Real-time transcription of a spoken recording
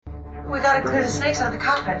We gotta clear the snakes out of the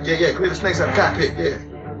cockpit. Yeah, clear the snakes out of the cockpit, yeah.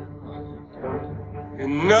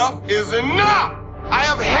 Enough is enough! I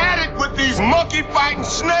have had it with these monkey-fighting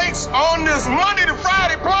snakes on this Monday to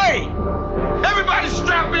Friday plane! Everybody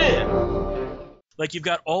strap in! Like, you've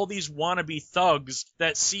got all these wannabe thugs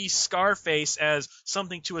that see Scarface as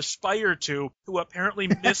something to aspire to, who apparently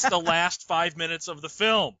missed the last 5 minutes of the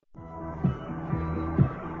film.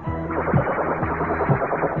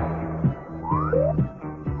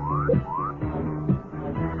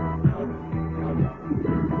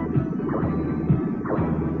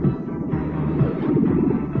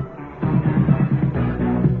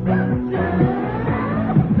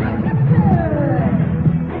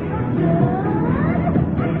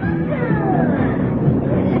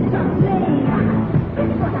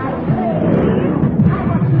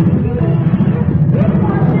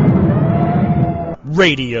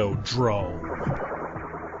 Radiodrome.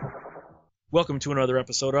 Welcome to another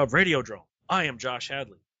episode of Radiodrome. I am Josh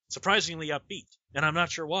Hadley, surprisingly upbeat, and I'm not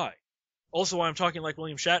sure why. Also, I'm talking like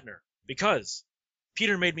William Shatner, because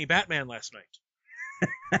Peter made me Batman last night.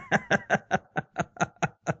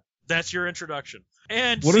 That's your introduction.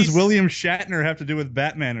 And what does William Shatner have to do with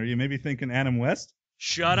Batman? Are you maybe thinking Adam West?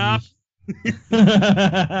 Shut up. Do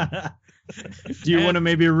you want to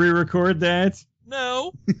maybe re-record that?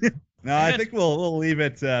 No. No, I think we'll leave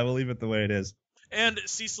it. We'll leave it the way it is. And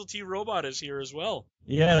Cecil T. Robot is here as well.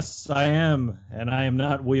 Yes, I am, and I am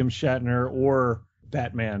not William Shatner or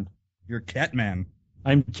Batman. You're Catman.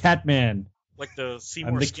 I'm Catman. Like the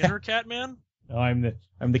Seymour Skinner Catman? No, I'm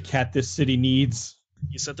the cat this city needs.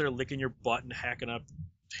 You sit there licking your butt and hacking up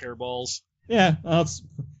hairballs. Yeah, well, it's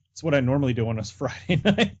what I normally do on a Friday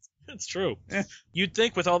night. It's true. You'd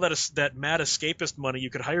think with all that mad escapist money, you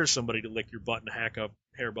could hire somebody to lick your butt and hack up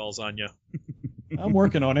hairballs on you. I'm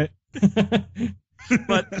working on it.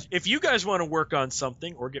 But if you guys want to work on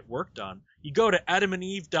something or get worked on, you go to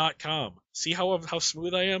adamandeve.com. See how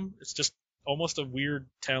smooth I am? It's just almost a weird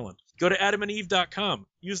talent. Go to adamandeve.com.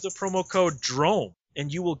 Use the promo code DROME,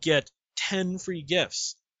 and you will get 10 free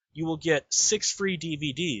gifts. You will get 6 free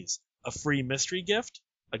DVDs, a free mystery gift,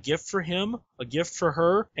 a gift for him, a gift for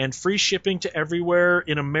her, and free shipping to everywhere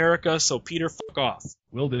in America, so Peter, fuck off.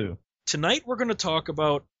 Will do. Tonight we're going to talk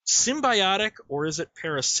about symbiotic, or is it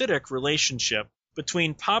parasitic, relationship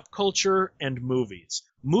between pop culture and movies.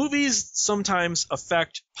 Movies sometimes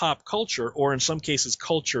affect pop culture, or in some cases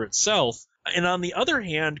culture itself, and on the other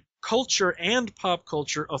hand, culture and pop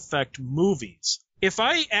culture affect movies. If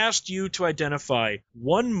I asked you to identify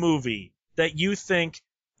one movie that you think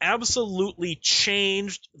absolutely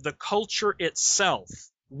changed the culture itself,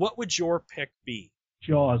 what would your pick be?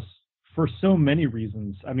 Jaws, for so many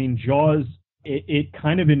reasons. I mean, Jaws, it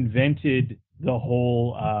kind of invented the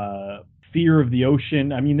whole fear of the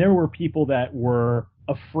ocean. I mean, there were people that were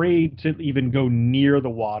afraid to even go near the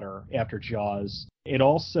water after Jaws. It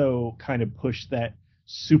also kind of pushed that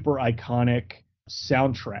super iconic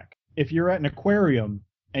soundtrack. If you're at an aquarium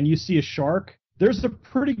and you see a shark, there's a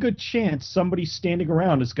pretty good chance somebody standing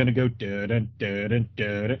around is going to go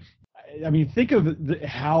dun-dun-dun-dun-dun. I mean, think of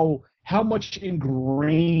how much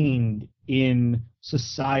ingrained in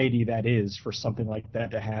society that is for something like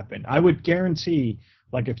that to happen. I would guarantee,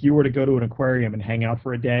 like, if you were to go to an aquarium and hang out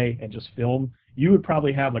for a day and just film, you would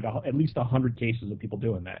probably have like at least 100 cases of people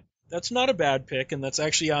doing that. That's not a bad pick, and that's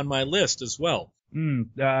actually on my list as well.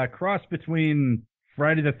 Cross between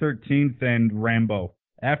Friday the 13th and Rambo.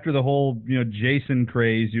 After the whole, Jason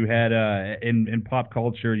craze you had in pop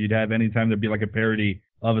culture, you'd have anytime there'd be like a parody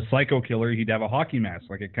of a psycho killer, he'd have a hockey mask.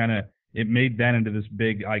 Like it made that into this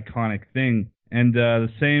big iconic thing. And the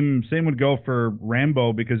same would go for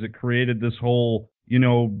Rambo, because it created this whole,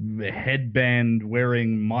 headband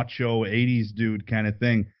wearing macho 80s dude kind of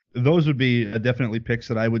thing. Those would be definitely picks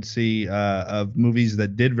that I would see of movies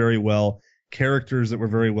that did very well, characters that were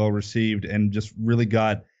very well received, and just really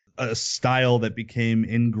got a style that became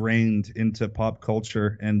ingrained into pop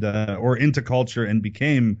culture and or into culture and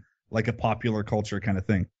became like a popular culture kind of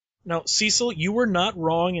thing. Now, Cecil, you were not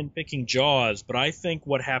wrong in picking Jaws, but I think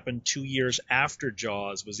what happened 2 years after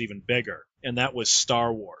Jaws was even bigger, and that was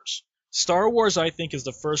Star Wars. Star Wars, I think, is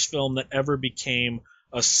the first film that ever became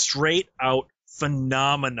a straight-out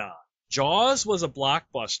phenomenon. Jaws was a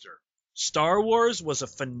blockbuster. Star Wars was a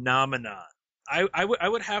phenomenon. I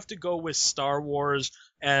would have to go with Star Wars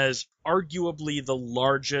as arguably the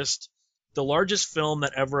largest film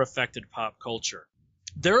that ever affected pop culture.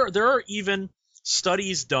 There are even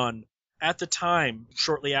studies done at the time,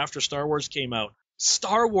 shortly after Star Wars came out.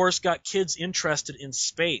 Star Wars got kids interested in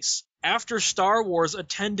space. After Star Wars,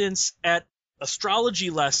 attendance at astrology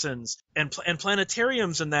lessons and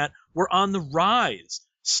planetariums and that were on the rise.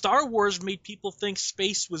 Star Wars made people think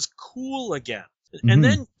space was cool again. And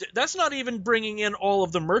then that's not even bringing in all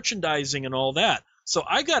of the merchandising and all that. So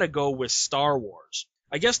I got to go with Star Wars.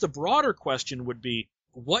 I guess the broader question would be,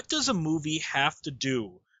 what does a movie have to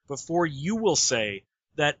do before you will say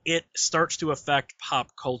that it starts to affect pop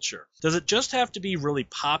culture? Does it just have to be really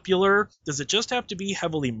popular? Does it just have to be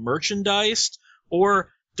heavily merchandised?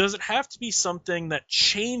 Or does it have to be something that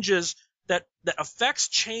changes, that affects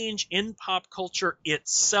change in pop culture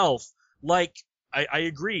itself? Like, I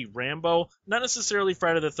agree, Rambo, not necessarily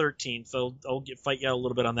Friday the 13th, so I'll fight you out a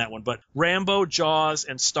little bit on that one, but Rambo, Jaws,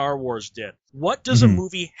 and Star Wars did. What does a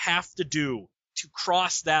movie have to do to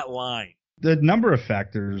cross that line? The number of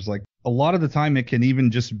factors, like a lot of the time it can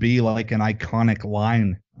even just be like an iconic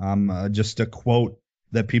line, just a quote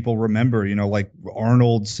that people remember, like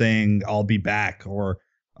Arnold saying, "I'll be back," or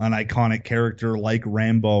an iconic character like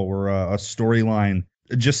Rambo, or a storyline,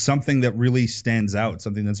 just something that really stands out,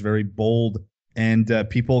 something that's very bold. And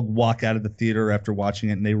people walk out of the theater after watching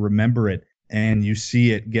it and they remember it. And you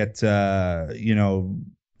see it get,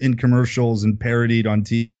 in commercials and parodied on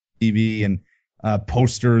TV and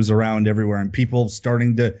posters around everywhere, and people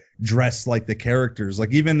starting to dress like the characters.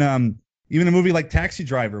 Like even a movie like Taxi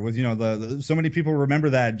Driver with, so many people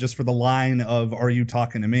remember that just for the line of "Are you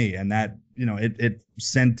talking to me?" And that, it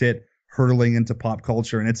sent it hurtling into pop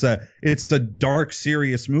culture. And it's a dark,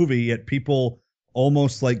 serious movie, yet people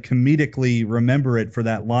almost like comedically remember it for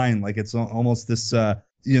that line. Like it's almost this, the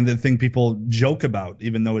thing people joke about,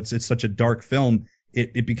 even though it's such a dark film,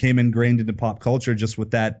 it became ingrained into pop culture just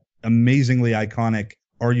with that amazingly iconic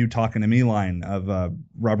 "Are you talking to me?" line of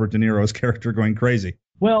Robert De Niro's character going crazy.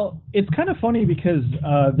 Well, it's kind of funny because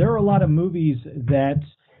there are a lot of movies that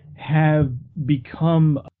have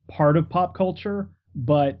become part of pop culture,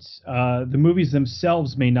 but the movies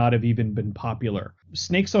themselves may not have even been popular.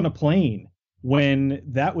 Snakes on a Plane, when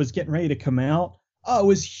that was getting ready to come out, it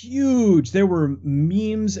was huge. There were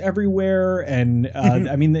memes everywhere, and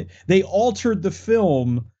I mean, they altered the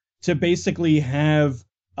film to basically have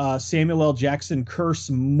Samuel L. Jackson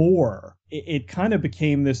curse more. It kind of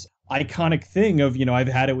became this iconic thing of, I've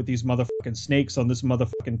had it with these motherfucking snakes on this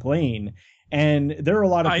motherfucking plane. And there are a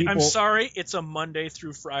lot of people. I'm sorry, it's a Monday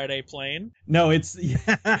through Friday plane. No, it's.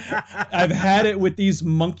 I've had it with these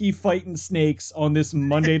monkey fighting snakes on this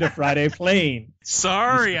Monday to Friday plane.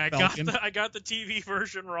 Sorry, I got the TV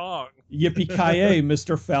version wrong. Yippee-ki-yay,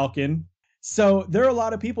 Mr. Falcon. So there are a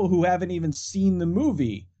lot of people who haven't even seen the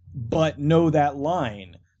movie but know that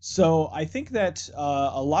line. So I think that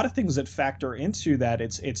a lot of things that factor into that,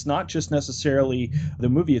 it's not just necessarily the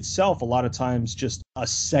movie itself. A lot of times just a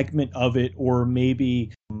segment of it, or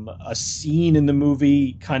maybe a scene in the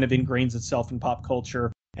movie kind of ingrains itself in pop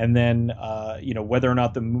culture. And then, whether or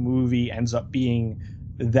not the movie ends up being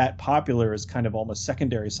that popular is kind of almost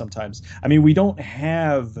secondary sometimes. I mean, we don't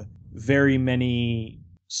have very many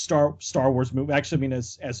Star Wars movie. Actually, I mean,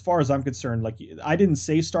 as far as I'm concerned, like, I didn't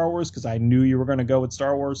say Star Wars because I knew you were going to go with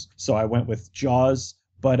Star Wars, so I went with Jaws.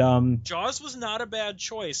 But Jaws was not a bad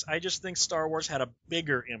choice. I just think Star Wars had a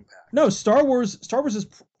bigger impact. No, Star Wars is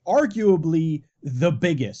arguably the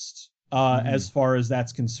biggest as far as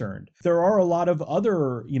that's concerned. There are a lot of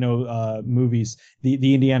other, movies,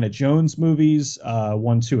 the Indiana Jones movies,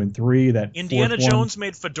 1, 2, and 3. That Indiana Jones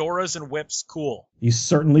made fedoras and whips cool. He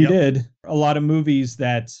certainly did. A lot of movies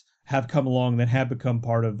that have come along that have become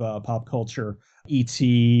part of pop culture.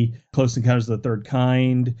 E.T., Close Encounters of the Third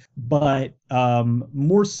Kind, but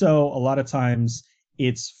more so a lot of times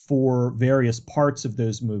it's for various parts of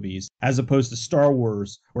those movies, as opposed to Star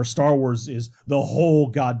Wars, where Star Wars is the whole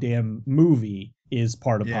goddamn movie is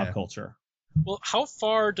part of pop culture. Well, how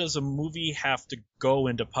far does a movie have to go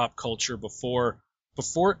into pop culture before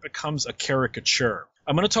it becomes a caricature?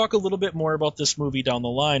 I'm going to talk a little bit more about this movie down the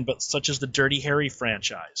line, but such as the Dirty Harry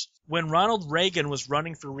franchise. When Ronald Reagan was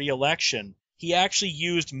running for re-election, he actually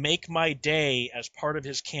used "Make My Day" as part of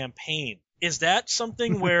his campaign. Is that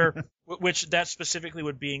something where, which that specifically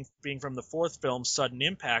would being from the fourth film, Sudden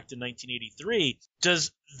Impact in 1983,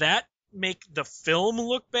 does that make the film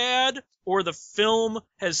look bad, or the film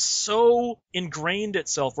has so ingrained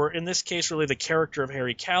itself, or in this case really the character of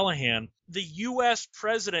Harry Callahan, the U.S.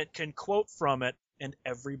 president can quote from it and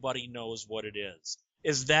everybody knows what it is?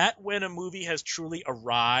 Is that when a movie has truly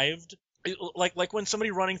arrived? Like when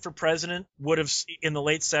somebody running for president would have, in the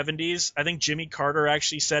late 70s, I think Jimmy Carter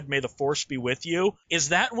actually said, "May the force be with you." Is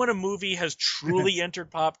that when a movie has truly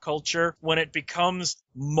entered pop culture, when it becomes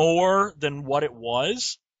more than what it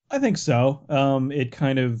was? I think so.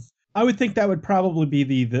 I would think that would probably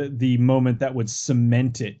be the moment that would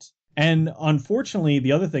cement it. And unfortunately,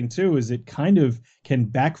 the other thing too is it kind of can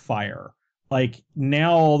backfire Like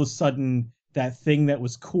now all of a sudden that thing that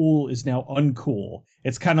was cool is now uncool.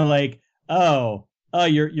 It's kind of like, oh,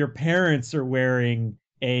 your parents are wearing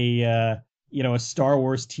a a Star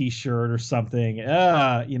Wars T-shirt or something.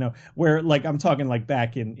 Where like I'm talking like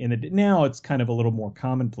back in now it's kind of a little more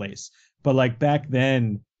commonplace, but like back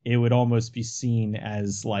then it would almost be seen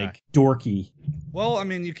as like dorky. Well, I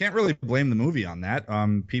mean, you can't really blame the movie on that.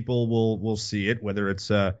 People will see it, whether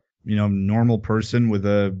it's normal person with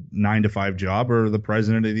a 9-to-5 job or the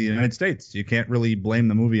president of the United States. You can't really blame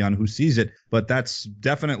the movie on who sees it, but that's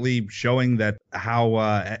definitely showing that how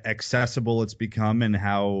accessible it's become and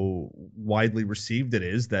how widely received it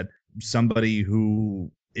is, that somebody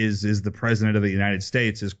who is the president of the United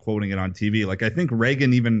States is quoting it on TV. Like I think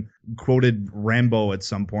Reagan even quoted Rambo at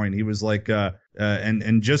some point. He was like,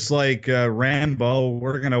 and just like Rambo,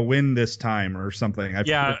 we're gonna win this time or something. I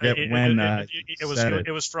forget when.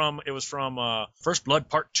 It was from First Blood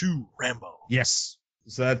Part 2, Rambo. Yes.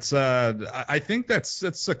 So that's I think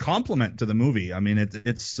that's a compliment to the movie. I mean,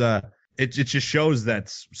 it just shows that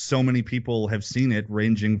so many people have seen it,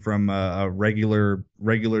 ranging from a regular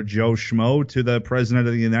Joe Schmo to the president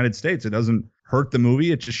of the United States. It doesn't hurt the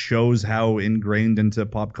movie. It just shows how ingrained into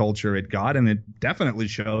pop culture it got, and it definitely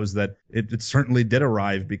shows that it certainly did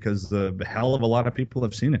arrive because a hell of a lot of people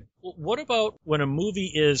have seen it. Well, what about when a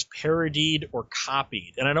movie is parodied or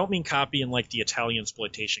copied? And I don't mean copy in like the Italian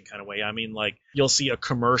exploitation kind of way. I mean like you'll see a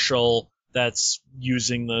commercial that's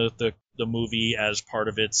using the movie as part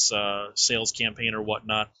of its sales campaign or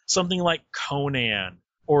whatnot. Something like Conan,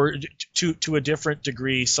 or to a different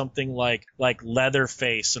degree, something like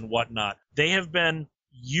Leatherface and whatnot. They have been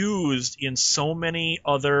used in so many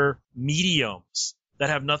other mediums that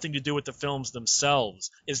have nothing to do with the films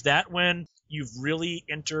themselves. Is that when you've really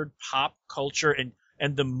entered pop culture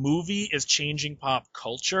and the movie is changing pop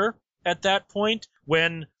culture at that point?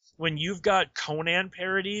 When you've got Conan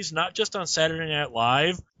parodies, not just on Saturday Night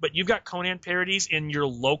Live, but you've got Conan parodies in your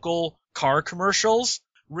local car commercials.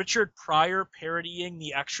 Richard Pryor parodying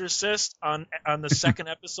The Exorcist on the second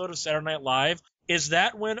episode of Saturday Night Live. Is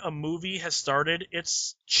that when a movie has started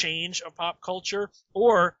its change of pop culture?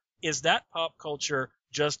 Or is that pop culture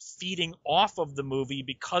just feeding off of the movie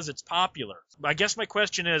because it's popular? I guess my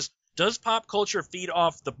question is, does pop culture feed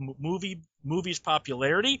off the movie's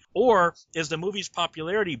popularity, or is the movie's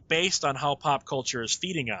popularity based on how pop culture is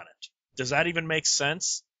feeding on it? Does that even make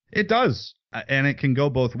sense? It does, and it can go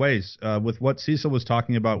both ways. With what Cecil was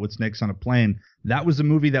talking about with Snakes on a Plane, that was a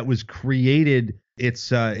movie that was created.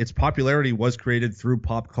 Its popularity was created through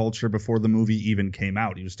pop culture before the movie even came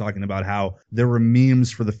out. He was talking about how there were memes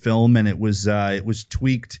for the film, and it was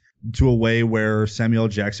tweaked to a way where Samuel L.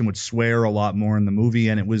 Jackson would swear a lot more in the movie,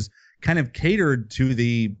 and it was kind of catered to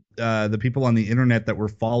the people on the internet that were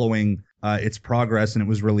following its progress, and it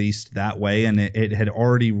was released that way, and it had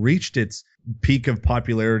already reached its peak of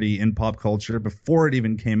popularity in pop culture before it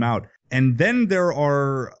even came out. And then there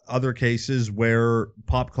are other cases where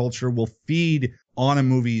pop culture will feed on a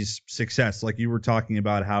movie's success, like you were talking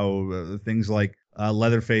about how things like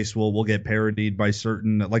Leatherface will get parodied by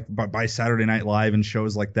certain, like by Saturday Night Live and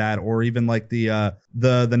shows like that, or even like the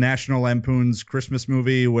National Lampoon's Christmas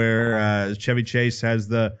movie where Chevy Chase has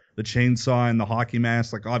the chainsaw and the hockey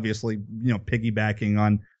mask, like obviously piggybacking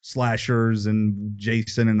on slashers and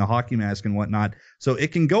Jason and the hockey mask and whatnot. So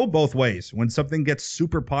it can go both ways. When something gets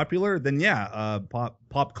super popular, then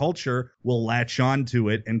pop culture will latch on to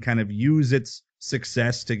it and kind of use its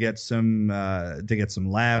success to get some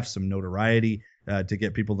laughs, some notoriety, to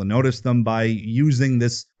get people to notice them by using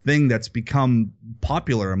this thing that's become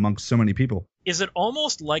popular amongst so many people. Is it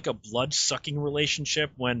almost like a blood-sucking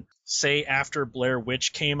relationship when, say, after Blair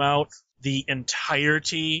Witch came out, the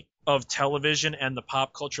entirety of television and the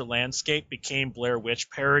pop culture landscape became Blair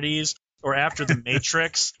Witch parodies? Or after The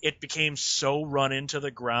Matrix, it became so run into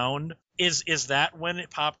the ground? Is that when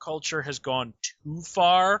pop culture has gone too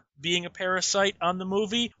far being a parasite on the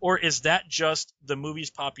movie? Or is that just the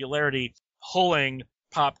movie's popularity pulling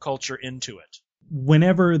pop culture into it?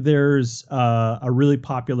 Whenever there's a really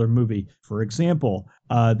popular movie, for example,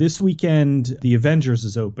 this weekend, The Avengers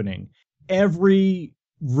is opening. Every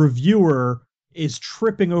reviewer is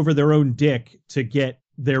tripping over their own dick to get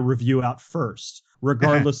their review out first,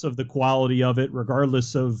 regardless of the quality of it,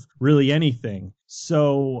 regardless of really anything.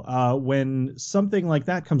 So when something like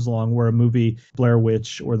that comes along, where a movie, Blair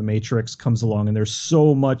Witch or The Matrix, comes along, and there's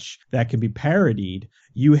so much that can be parodied,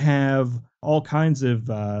 you have all kinds of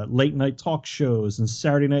late night talk shows and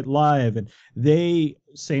Saturday Night Live, and they,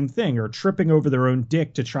 same thing, are tripping over their own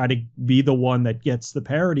dick to try to be the one that gets the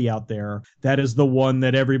parody out there. That is the one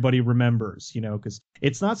that everybody remembers, because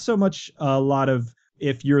it's not so much a lot of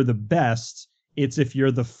if you're the best, it's if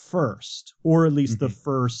you're the first, or at least the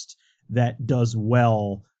first that does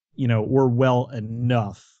well, or well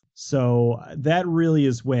enough. So that really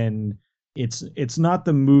is when it's not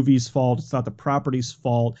the movie's fault, it's not the property's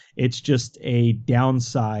fault, it's just a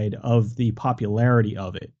downside of the popularity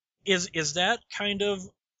of it. Is that kind of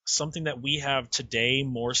something that we have today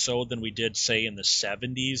more so than we did, say, in the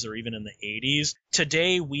 70s or even in the 80s?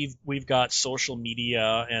 Today we've got social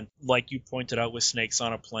media, and like you pointed out with Snakes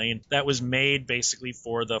on a Plane, that was made basically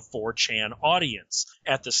for the 4chan audience.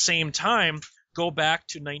 At the same time, go back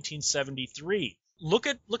to 1973. Look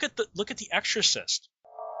at The Exorcist.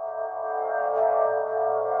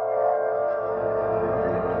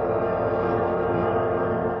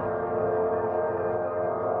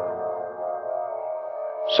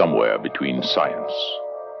 Somewhere between science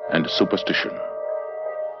and superstition,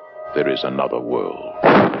 there is another world.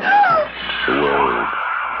 The world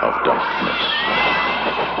of darkness.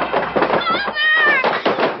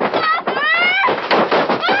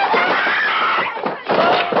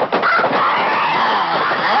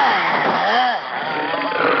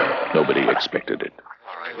 Nobody expected it.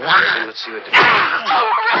 All right, let's see what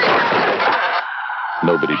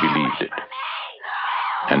Nobody believed it.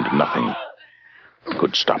 And nothing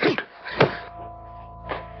could stop it.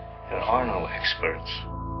 There are no experts.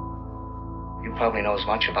 You probably know as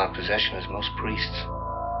much about possession as most priests.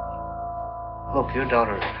 Look, your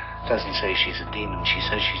daughter doesn't say she's a demon. She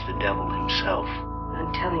says she's the devil himself.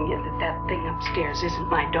 I'm telling you that thing upstairs isn't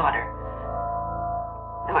my daughter.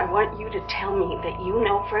 Now, I want you to tell me that you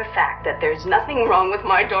know for a fact that there's nothing wrong with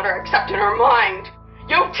my daughter except in her mind.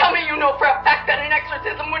 You tell me you know for a fact that an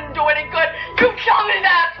exorcism wouldn't do any good. You tell me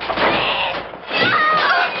that!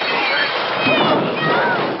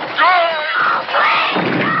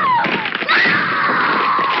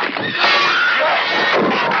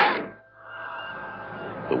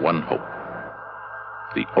 The one hope,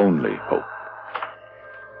 the only hope,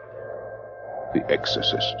 The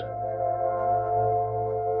Exorcist.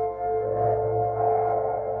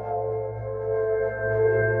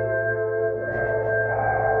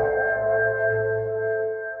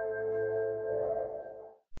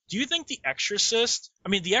 Do you think The Exorcist,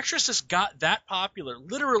 The Exorcist got that popular,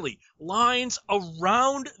 literally lines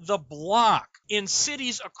around the block in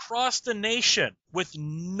cities across the nation with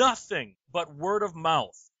nothing but word of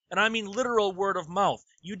mouth. And I mean literal word of mouth.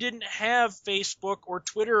 You didn't have Facebook or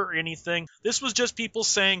Twitter or anything. This was just people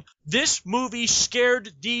saying, this movie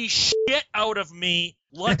scared the shit out of me.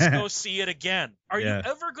 Let's go see it again. Are you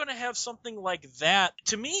ever going to have something like that?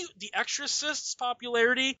 To me, The Exorcist's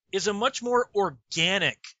popularity is a much more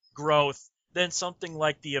organic growth than something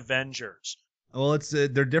like The Avengers. Well, it's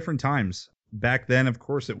they're different times. Back then, of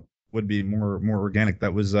course, it would be more organic.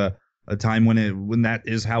 That was a time when that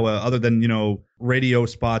is how other than radio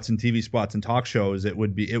spots and TV spots and talk shows, it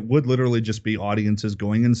would literally just be audiences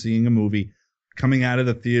going and seeing a movie, coming out of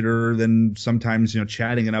the theater, then sometimes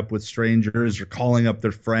chatting it up with strangers or calling up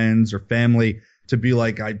their friends or family to be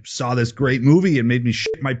like, I saw this great movie, it made me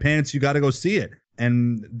shit my pants, you got to go see it.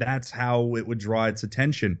 And that's how it would draw its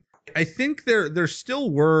attention. I think there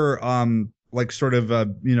still were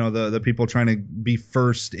the people trying to be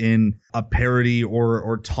first in a parody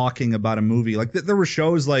or talking about a movie. Like there were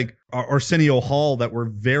shows like Arsenio Hall that were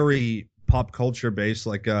very pop culture based.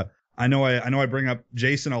 Like I know I bring up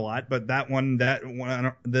Jason a lot, but that one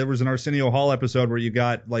there was an Arsenio Hall episode where you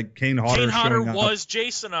got like Kane Hodder. Kane Hodder was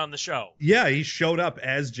Jason on the show. Yeah, he showed up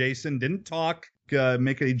as Jason, didn't talk,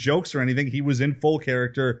 make any jokes or anything. He was in full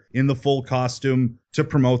character, in the full costume to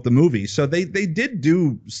promote the movie. So they did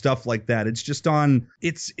do stuff like that. It's just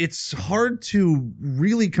it's hard to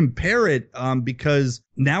really compare it because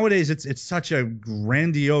nowadays it's such a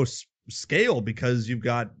grandiose scale, because you've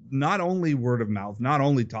got not only word of mouth, not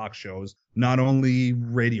only talk shows, not only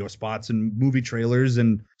radio spots and movie trailers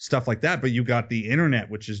and stuff like that, but you've got the internet,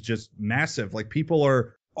 which is just massive. Like people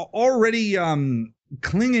are already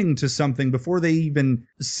clinging to something before they even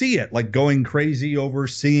see it, like going crazy over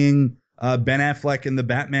seeing Ben Affleck in the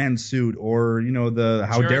Batman suit, or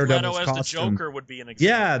how Jared Daredevil's Leto costume. as the Joker would be an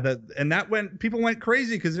example. Yeah, people went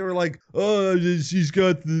crazy because they were like, oh, she's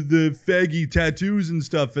got the faggy tattoos and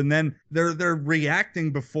stuff, and then they're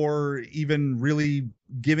reacting before even really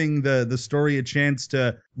giving the story a chance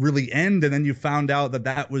to really end. And then you found out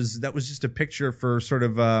that was just a picture for sort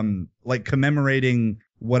of like commemorating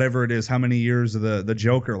whatever it is, how many years of the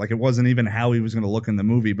Joker. Like it wasn't even how he was going to look in the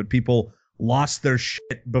movie, but people lost their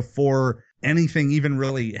shit before anything even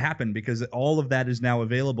really happened, because all of that is now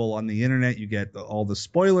available on the internet. You get all the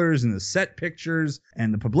spoilers and the set pictures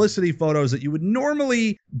and the publicity photos that you would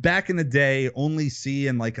normally back in the day only see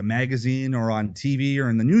in like a magazine or on TV or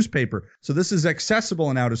in the newspaper. So this is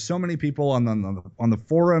accessible now to so many people on the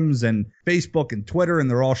forums and Facebook and Twitter, and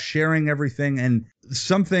they're all sharing everything. And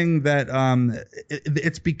something that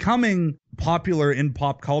it's becoming popular in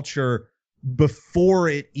pop culture before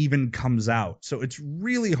it even comes out. So it's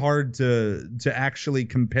really hard to actually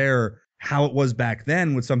compare how it was back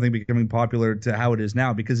then with something becoming popular to how it is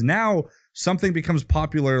now, because now something becomes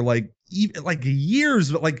popular like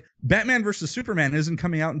years, but like Batman versus Superman isn't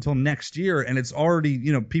coming out until next year, and it's already,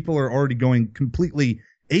 people are already going completely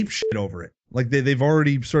apeshit over it. Like they've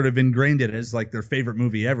already sort of ingrained it as like their favorite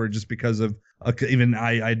movie ever, just because of even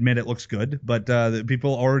I admit it looks good, but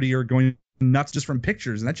people already are going nuts just from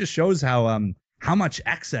pictures, and that just shows how much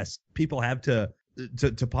access people have to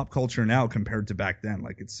pop culture now compared to back then.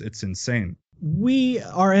 Like it's insane. We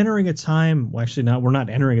are entering a time. Well, actually, we're not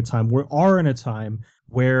entering a time. We are in a time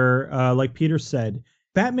where, like Peter said,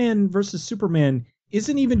 Batman versus Superman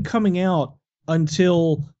isn't even coming out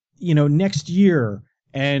until next year,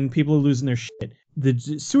 and people are losing their shit. The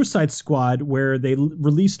Suicide Squad, where they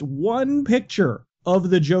released one picture of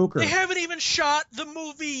the Joker. They haven't even shot the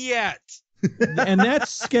movie yet. And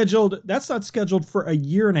that's not scheduled for a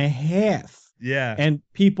year and a half. Yeah. And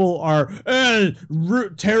people are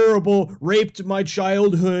terrible, raped my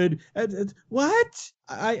childhood. What?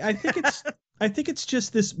 I think it's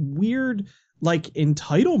just this weird like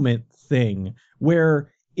entitlement thing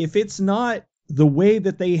where if it's not the way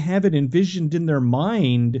that they have it envisioned in their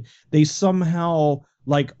mind, they somehow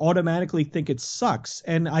like automatically think it sucks.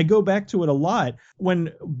 And I go back to it a lot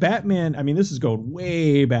when Batman, I mean, this is going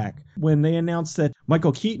way back, when they announced that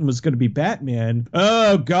Michael Keaton was going to be Batman.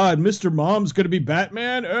 Oh God, Mr. Mom's going to be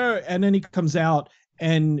Batman. And then he comes out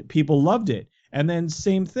and people loved it. And then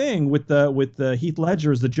same thing with the Heath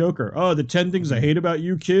Ledger as the Joker. Oh, the 10 things I hate about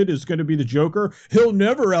you, kid, is going to be the Joker. He'll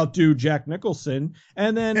never outdo Jack Nicholson.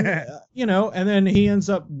 And then, and then he ends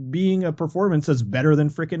up being a performance that's better than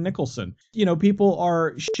frickin' Nicholson. People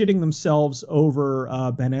are shitting themselves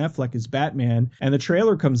over Ben Affleck as Batman. And the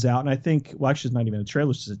trailer comes out, and I think, well, actually, it's not even a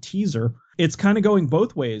trailer, it's just a teaser. It's kind of going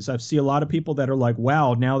both ways. I've seen a lot of people that are like,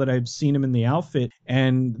 wow, now that I've seen him in the outfit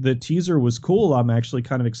and the teaser was cool, I'm actually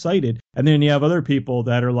kind of excited. And then you have other people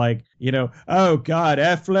that are like, oh God,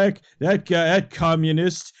 Affleck, that guy, that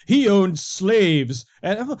communist, he owned slaves.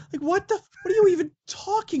 And I'm like, what are you even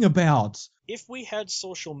talking about? If we had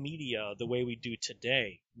social media the way we do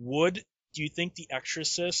today, do you think The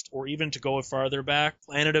Exorcist, or even to go farther back,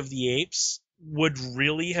 Planet of the Apes, would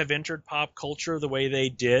really have entered pop culture the way they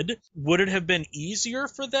did? Would it have been easier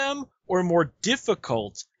for them or more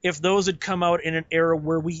difficult if those had come out in an era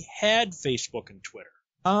where we had Facebook and Twitter?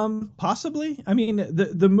 Possibly. I mean,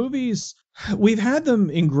 the movies, we've had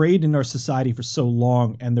them ingrained in our society for so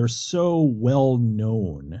long, and they're so well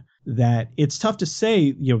known that it's tough to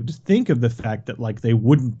say, to think of the fact that like they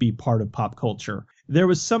wouldn't be part of pop culture. There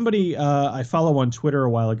was somebody I follow on Twitter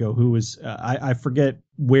a while ago who was, I forget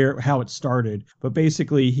how it started, but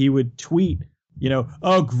basically he would tweet,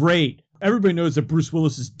 oh, great, everybody knows that Bruce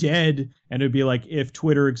Willis is dead. And it'd be like if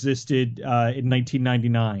Twitter existed in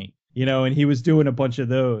 1999, and he was doing a bunch of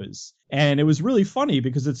those. And it was really funny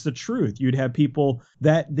because it's the truth. You'd have people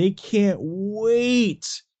that they can't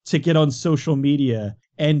wait to get on social media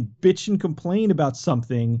and bitch and complain about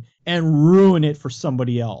something and ruin it for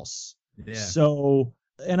somebody else. Yeah. So,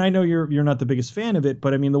 and I know you're not the biggest fan of it,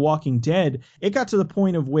 but I mean, The Walking Dead, it got to the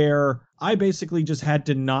point of where I basically just had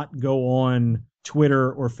to not go on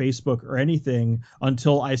Twitter or Facebook or anything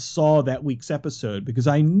until I saw that week's episode, because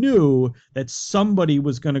I knew that somebody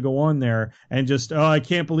was going to go on there and just, oh, I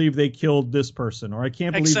can't believe they killed this person, or I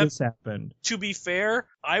can't believe this happened. To be fair,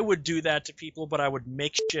 I would do that to people, but I would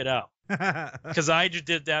make shit up. Because I just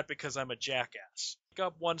did that because I'm a jackass. Pick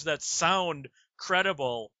up ones that sound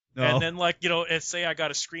credible. No. And then, say I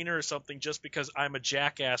got a screener or something just because I'm a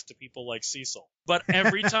jackass to people like Cecil. But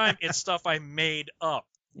every time it's stuff I made up.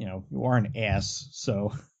 You are an ass,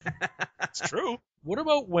 so. It's true. What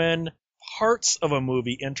about when parts of a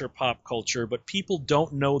movie enter pop culture, but people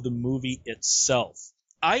don't know the movie itself?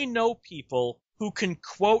 I know people who can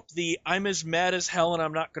quote the "I'm as mad as hell and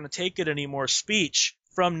I'm not going to take it anymore" speech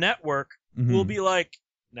from Network, who will be like,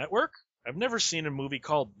 Network? I've never seen a movie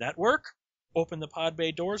called Network. Open the pod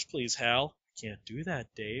bay doors, please, Hal. Can't do that,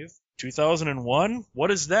 Dave. 2001?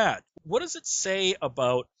 What is that? What does it say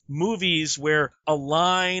about movies where a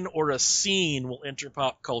line or a scene will enter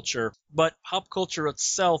pop culture, but pop culture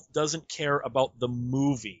itself doesn't care about the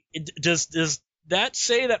movie? Does that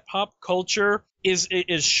say that pop culture is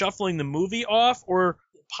shuffling the movie off, or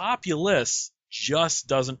populace just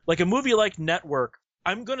doesn't. Like a movie like Network,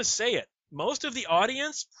 I'm going to say it. Most of the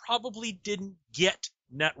audience probably didn't get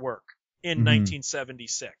Network in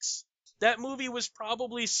 1976. That movie was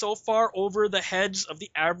probably so far over the heads of the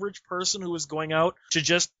average person who was going out to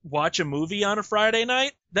just watch a movie on a Friday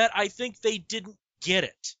night that I think they didn't get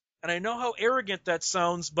it. And I know how arrogant that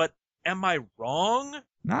sounds, but am I wrong?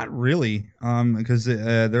 Not really, because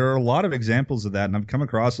there are a lot of examples of that, and I've come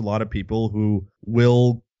across a lot of people who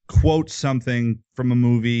will quote something from a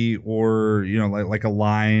movie, or like a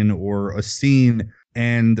line or a scene,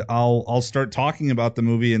 and I'll start talking about the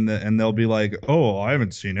movie, and they'll be like, "Oh, I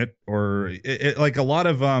haven't seen it," or like a lot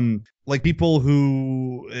of like people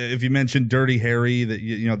who, if you mention Dirty Harry,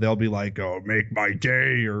 that they'll be like, "Oh, make my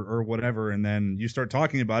day," or whatever, and then you start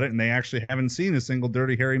talking about it, and they actually haven't seen a single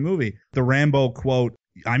Dirty Harry movie. The Rambo quote,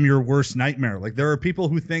 "I'm your worst nightmare." Like, there are people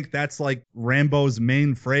who think that's like Rambo's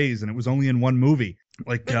main phrase, and it was only in one movie.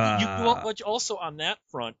 Like, but also on that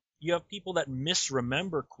front, you have people that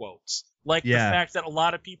misremember quotes. Like the fact that a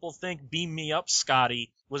lot of people think "Beam me up,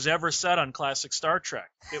 Scotty" was ever said on classic Star Trek.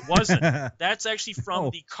 It wasn't. That's actually from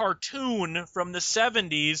the cartoon from the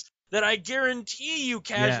 70s that I guarantee you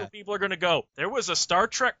casual people are going to go, "There was a Star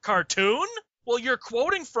Trek cartoon? Well, you're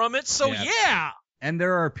quoting from it, so yeah." And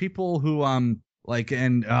there are people who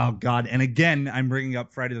and oh god, and again, I'm bringing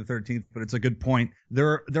up Friday the 13th, but it's a good point.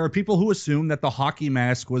 There are people who assume that the hockey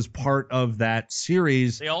mask was part of that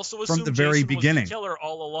series. They also from assume the very Jason beginning. was the killer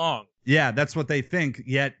all along. Yeah, that's what they think.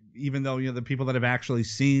 Yet, even though the people that have actually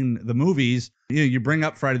seen the movies, you bring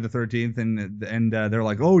up Friday the 13th, and they're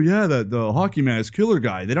like, "Oh yeah, the hockey mask killer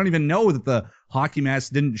guy." They don't even know that the hockey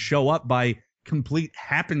mask didn't show up by complete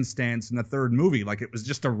happenstance in the third movie. Like, it was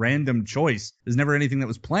just a random choice. There's never anything that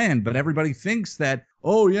was planned, but everybody thinks that,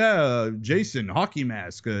 "Oh yeah, Jason, hockey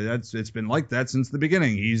mask. It's been like that since the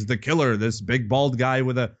beginning. He's the killer, this big bald guy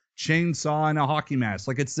with a chainsaw and a hockey mask."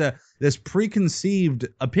 Like, it's this preconceived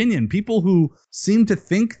opinion. People who seem to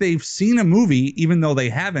think they've seen a movie even though they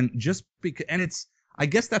haven't, just because. And I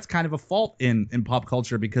guess that's kind of a fault in pop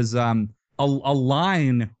culture, because a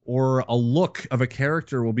line or a look of a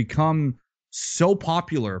character will become so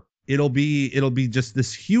popular, it'll be just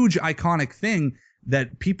this huge iconic thing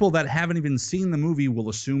that people that haven't even seen the movie will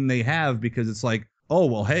assume they have, because it's like, "Oh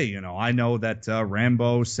well, hey, I know that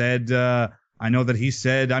Rambo said, I know that he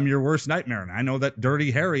said I'm your worst nightmare, and I know that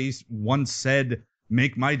Dirty Harry once said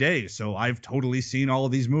make my day, so I've totally seen all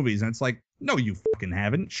of these movies." And it's like, no, you fucking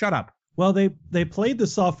haven't. Shut up. Well, they played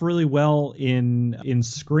this off really well in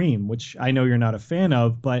Scream, which I know you're not a fan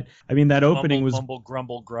of, but I mean, that opening was mumble,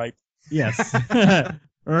 grumble, gripe. Yes.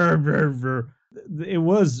 It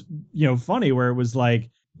was, funny, where it was like,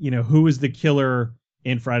 who is the killer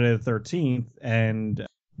in Friday the 13th? And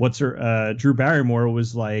Drew Barrymore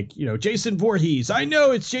was like, "Jason Voorhees. I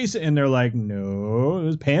know it's Jason." And they're like, "No, it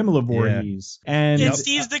was Pamela Voorhees." Yeah. And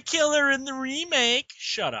he's the killer in the remake.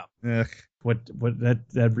 Shut up. Ugh. What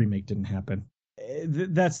that remake didn't happen.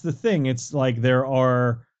 That's the thing. It's like there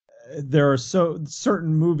are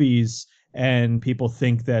certain movies, and people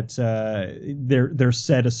think that they're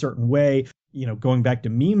said a certain way. Going back to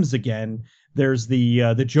memes again, there's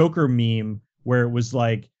the Joker meme where it was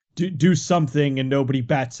like, do something and nobody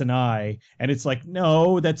bats an eye, and it's like,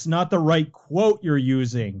 no, that's not the right quote you're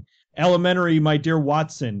using. "Elementary, my dear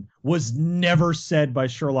Watson" was never said by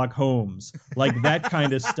Sherlock Holmes. Like, that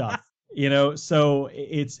kind of stuff. So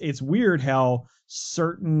it's weird how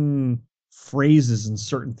certain phrases and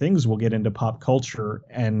certain things will get into pop culture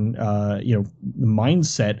and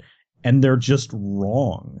mindset, and they're just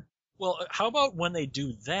wrong. Well, how about when they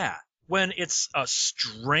do that? When it's a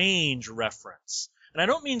strange reference. And I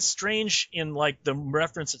don't mean strange in like the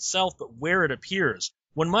reference itself, but where it appears.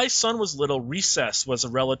 When my son was little, Recess was a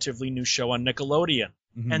relatively new show on Nickelodeon,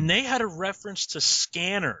 and they had a reference to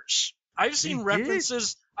scanners. I've seen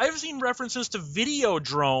references to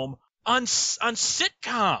Videodrome on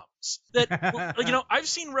sitcoms. That I've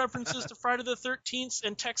seen references to Friday the 13th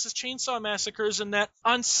and Texas Chainsaw Massacres, and that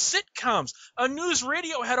on sitcoms. A news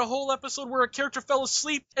radio had a whole episode where a character fell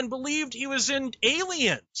asleep and believed he was in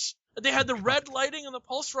Aliens. They had the red lighting and the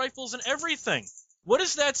pulse rifles and everything. What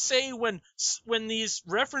does that say when these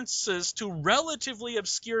references to relatively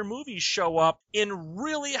obscure movies show up in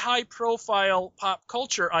really high-profile pop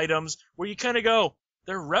culture items where you kind of go,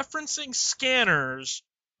 they're referencing scanners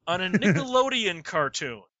on a Nickelodeon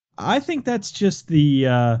cartoon? I think that's just the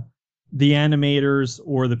animators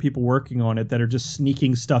or the people working on it that are just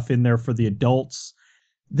sneaking stuff in there for the adults.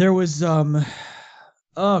 There was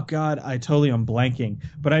oh god, I'm blanking,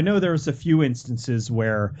 but I know there was a few instances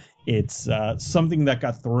where It's something that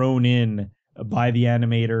got thrown in by the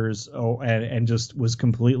animators and just was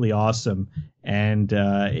completely awesome. And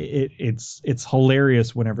it's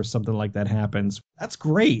hilarious whenever something like that happens. That's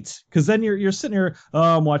great, because then you're sitting here,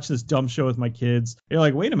 I'm watching this dumb show with my kids. You're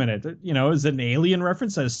like, wait a minute, is it an Alien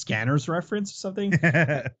reference, a Scanners reference or something?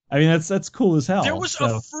 I mean, that's cool as hell.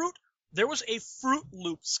 There was a Fruit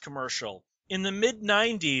Loops commercial in the mid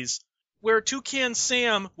 '90s where Toucan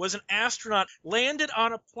Sam was an astronaut, landed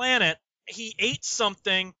on a planet, he ate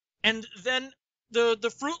something, and then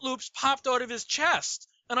the Fruit Loops popped out of his chest.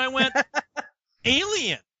 And I went,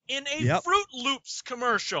 Alien in a Fruit Loops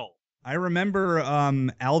commercial. I remember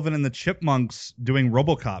Alvin and the Chipmunks doing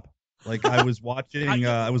RoboCop. Like I was watching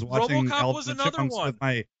RoboCop Alvin was and the another Chipmunks one. with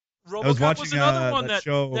my. RoboCop I was watching was another one that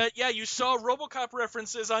show. you saw RoboCop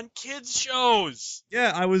references on kids shows.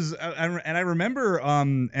 Yeah, I remember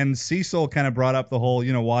and Cecil kind of brought up the whole,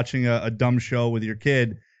 watching a dumb show with your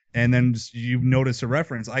kid, and then you notice a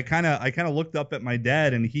reference. I kind of looked up at my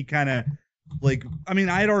dad, and he kind of I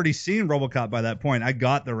had already seen RoboCop by that point. I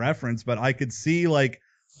got the reference, but I could see a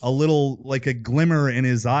glimmer in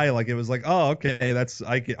his eye, like it was like, oh, okay,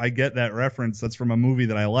 I get that reference. That's from a movie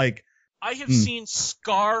that I like. I have seen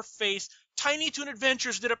Scarface. Tiny Toon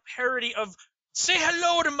Adventures did a parody of Say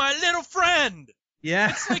Hello to My Little Friend.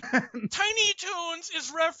 Yeah. It's like Tiny Toons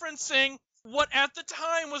is referencing what at the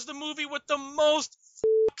time was the movie with the most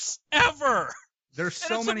fucks ever. There's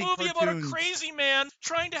so many cartoons. It's a movie about a crazy man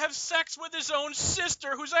trying to have sex with his own sister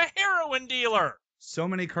who's a heroin dealer. So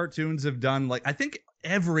many cartoons have done, I think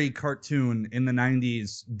every cartoon in the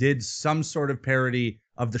 90s did some sort of parody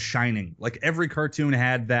of The Shining. Like every cartoon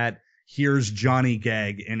had that here's Johnny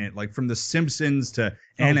gag in it, like from The Simpsons to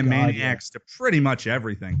Animaniacs to pretty much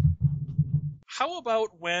everything. How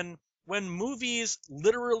about when movies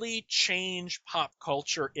literally change pop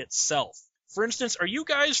culture itself? For instance, are you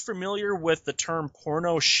guys familiar with the term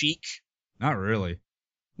porno chic? Not really.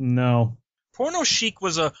 No. Porno chic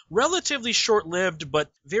was a relatively short-lived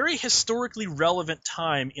but very historically relevant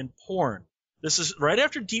time in porn. This is right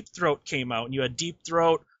after Deep Throat came out, and you had Deep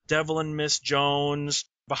Throat, Devil and Miss Jones,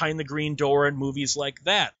 Behind the Green Door, and movies like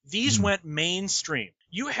that. These went mainstream.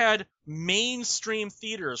 You had mainstream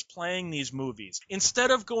theaters playing these movies.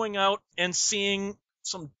 Instead of going out and seeing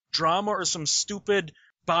some drama or some stupid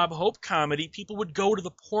Bob Hope comedy, people would go to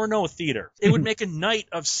the porno theater. It would make a night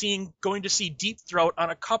of going to see Deep Throat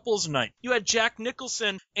on a couple's night. You had Jack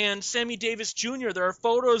Nicholson and Sammy Davis Jr. There are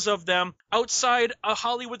photos of them outside a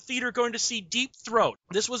Hollywood theater going to see Deep Throat.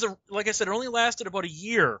 This was like I said, it only lasted about a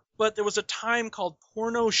year, but there was a time called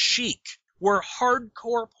porno chic, where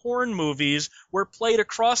hardcore porn movies were played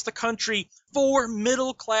across the country for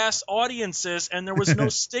middle-class audiences, and there was no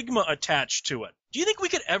stigma attached to it. Do you think we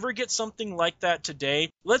could ever get something like that today?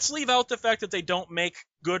 Let's leave out the fact that they don't make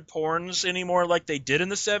good porns anymore like they did in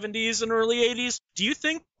the 70s and early 80s. Do you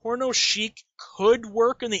think porno chic could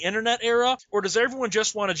work in the internet era, or does everyone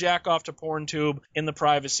just want to jack off to PornTube in the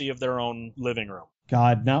privacy of their own living room?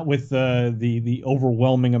 God, not with the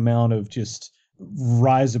overwhelming amount of just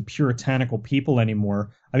rise of puritanical people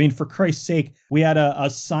anymore. I mean, for Christ's sake, we had a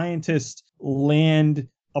scientist land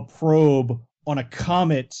a probe on a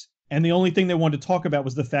comet, and the only thing they wanted to talk about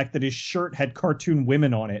was the fact that his shirt had cartoon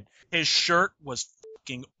women on it. His shirt was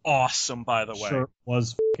fucking awesome, by the way. Shirt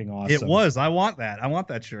was fucking awesome. It was. I want that. I want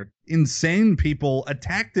that shirt. Insane people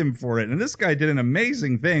attacked him for it, and this guy did an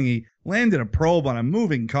amazing thing. He landed a probe on a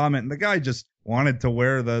moving comet, and the guy just wanted to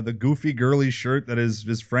wear the goofy girly shirt that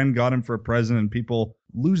his friend got him for a present, and people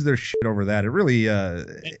lose their shit over that. It really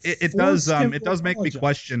it does make me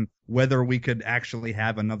question whether we could actually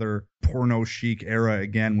have another porno chic era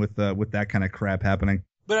again with that kind of crap happening.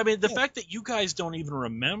 But I mean, the fact that you guys don't even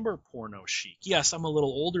remember porno chic. Yes, I'm a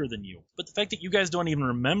little older than you, but the fact that you guys don't even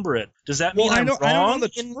remember it, does that mean I'm wrong? I don't know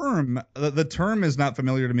the term. The term is not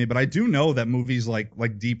familiar to me, but I do know that movies like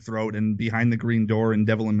Deep Throat and Behind the Green Door and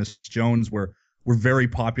Devil and Miss Jones were very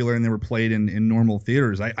popular, and they were played in normal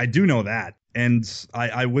theaters. I do know that. And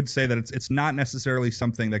I would say that it's not necessarily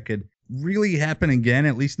something that could really happen again,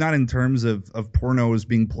 at least not in terms of pornos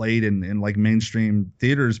being played in like mainstream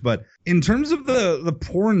theaters. But in terms of the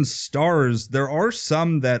porn stars, there are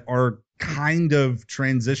some that are kind of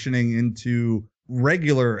transitioning into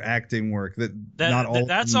regular acting work.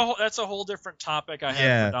 That's a whole different topic I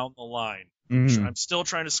have down the line. Mm-hmm. I'm still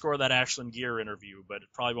trying to score that Ashlyn Gear interview, but it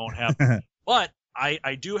probably won't happen. But I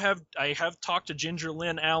have talked to Ginger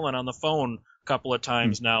Lynn Allen on the phone a couple of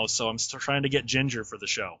times now, so I'm still trying to get Ginger for the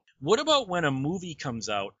show. What about when a movie comes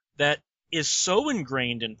out that is so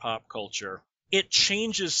ingrained in pop culture it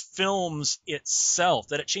changes films itself,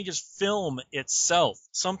 that it changes film itself.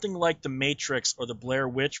 Something like The Matrix or the Blair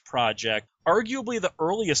Witch Project, arguably the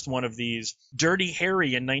earliest one of these, Dirty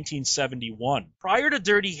Harry in 1971. Prior to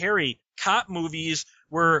Dirty Harry, cop movies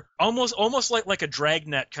were almost like a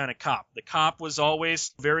Dragnet kind of cop. The cop was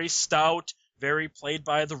always very stout, very played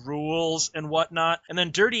by the rules and whatnot. And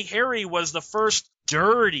then Dirty Harry was the first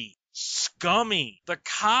dirty, scummy. The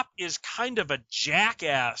cop is kind of a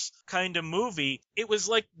jackass kind of movie. It was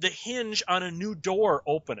like the hinge on a new door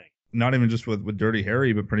opening. Not even just with Dirty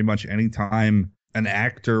Harry, but pretty much any time an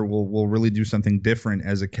actor will really do something different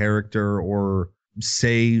as a character, or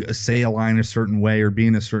say a line a certain way, or be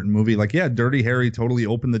in a certain movie. Like, yeah, Dirty Harry totally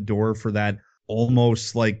opened the door for that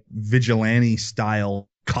almost like vigilante style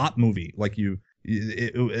cop movie. Like you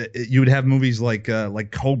would have movies like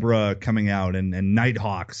Cobra coming out and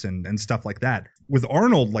Nighthawks and stuff like that. With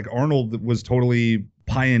Arnold, like Arnold was totally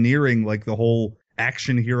pioneering like the whole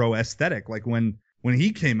action hero aesthetic. Like when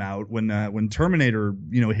he came out, when Terminator,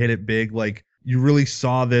 hit it big, like you really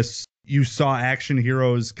saw this. You saw action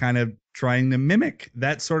heroes kind of trying to mimic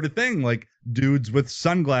that sort of thing, like dudes with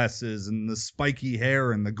sunglasses and the spiky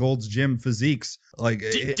hair and the Gold's Gym physiques. Like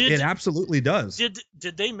it absolutely does.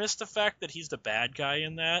 Did they miss the fact that he's the bad guy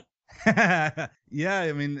in that? Yeah,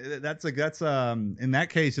 I mean that's in that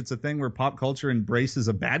case it's a thing where pop culture embraces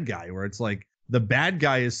a bad guy, where it's like the bad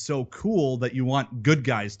guy is so cool that you want good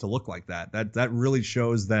guys to look like that. That really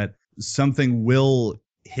shows that something will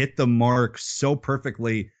hit the mark so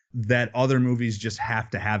perfectly that other movies just have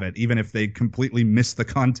to have it, even if they completely miss the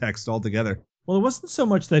context altogether. Well, it wasn't so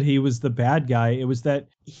much that he was the bad guy. It was that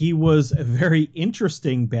he was a very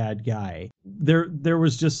interesting bad guy. There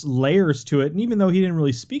was just layers to it. And even though he didn't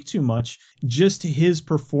really speak too much, just his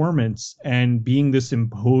performance and being this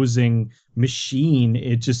imposing machine,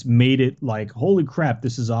 it just made it like, holy crap,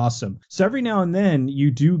 this is awesome. So every now and then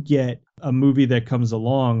you do get a movie that comes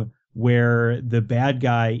along where the bad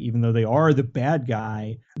guy, even though they are the bad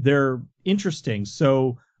guy, they're interesting.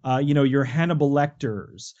 So, your Hannibal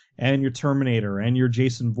Lecters and your Terminator and your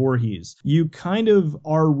Jason Voorhees, you kind of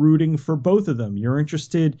are rooting for both of them. You're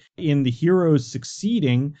interested in the heroes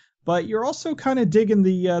succeeding, but you're also kind of digging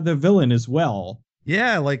the villain as well.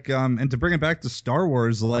 Yeah, like and to bring it back to Star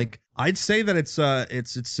Wars, like I'd say that it's a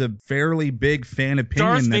fairly big fan opinion.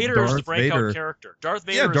 Darth that Vader Darth is the breakout Vader, character. Darth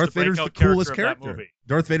Vader is the coolest character.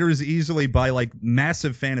 Darth Vader is easily, by like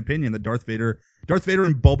massive fan opinion, that Darth Vader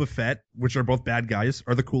and Boba Fett, which are both bad guys,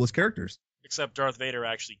 are the coolest characters. Except Darth Vader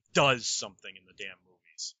actually does something in the damn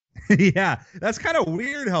movies. Yeah, that's kind of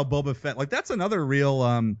weird how Boba Fett, like that's another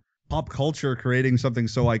real pop culture creating something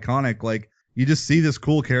so iconic. Like you just see this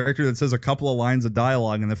cool character that says a couple of lines of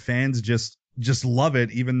dialogue and the fans just love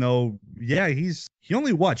it, even though, yeah, he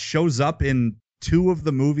only shows up in 2 of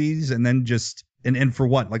the movies and then just and for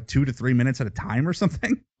what, like 2 to 3 minutes at a time or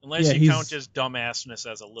something. Unless you count his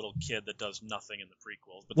dumbassness as a little kid that does nothing in the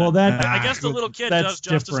prequels. But I guess the little kid does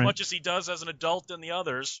just as much as he does as an adult in the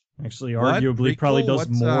others. Actually, arguably, probably does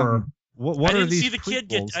more. What are these? I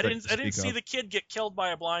didn't see the kid get killed by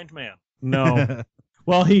a blind man. No.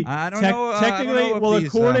 Well, he I don't know. Technically,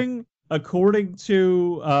 according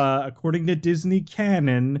to Disney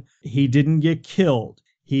canon, he didn't get killed.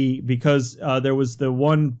 Because there was the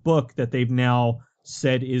one book that they've now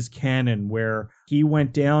said is canon, where he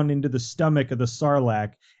went down into the stomach of the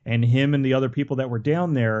Sarlacc, and him and the other people that were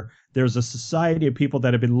down there's a society of people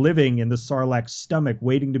that have been living in the Sarlacc's stomach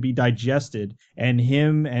waiting to be digested, and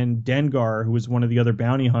him and Dengar, who was one of the other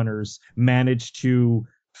bounty hunters, managed to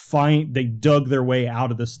they dug their way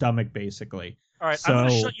out of the stomach, basically. All right, I'm going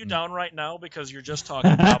to shut you down right now because you're just talking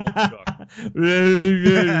gobbledygook.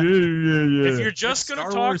 If you're just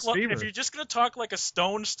going to talk like a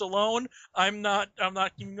Stone Stallone, I'm not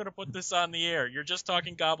even going to put this on the air. You're just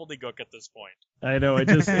talking gobbledygook at this point. I know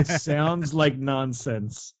it sounds like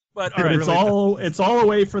nonsense. But it's all a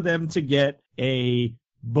way for them to get a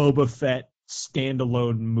Boba Fett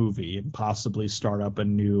standalone movie and possibly start up a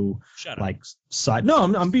new side. No,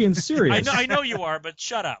 I'm being serious. I know you are, but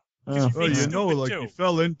shut up. He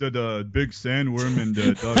fell into the big sandworm and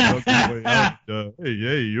dug his way out.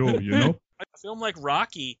 A film like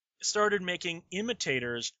Rocky started making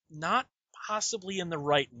imitators, not possibly in the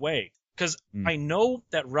right way. Because I know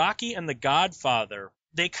that Rocky and The Godfather,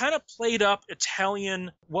 they kind of played up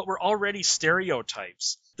Italian, what were already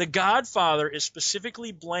stereotypes. The Godfather is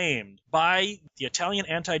specifically blamed by the Italian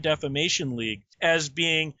Anti-Defamation League as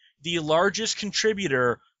being the largest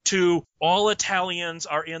contributor to all Italians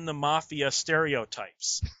are in the mafia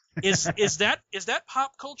stereotypes. Is that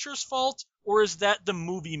pop culture's fault, or is that the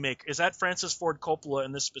movie maker? Is that Francis Ford Coppola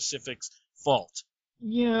and the specifics fault?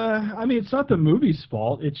 Yeah, I mean, it's not the movie's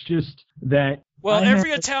fault. It's just that. Well, every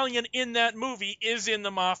Italian in that movie is in the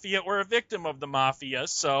mafia or a victim of the mafia,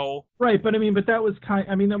 so. Right, but that was that was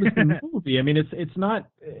the movie. I mean, it's not.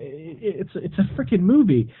 It's a freaking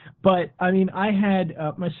movie. But I mean, I had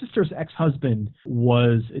my sister's ex-husband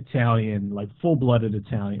was Italian, like full-blooded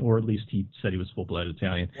Italian, or at least he said he was full-blooded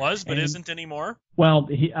Italian. Was, but isn't anymore. Well,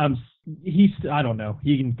 he's I don't know.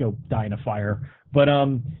 He can go die in a fire, but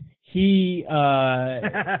he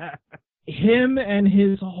him and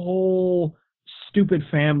his whole stupid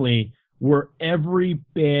family were every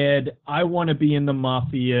bad I want to be in the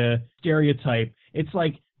mafia stereotype. It's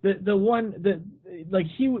like the one that like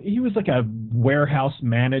he was like a warehouse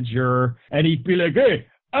manager, and he'd be like, "Hey,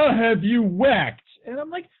 I'll have you whacked," and I'm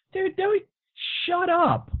like, dude, shut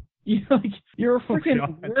up. You're a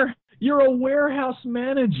freaking you're a warehouse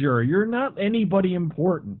manager. You're not anybody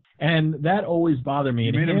important, and that always bothered me.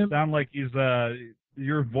 You made him sound like he's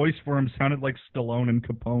your voice for him sounded like Stallone and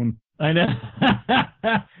Capone. I know.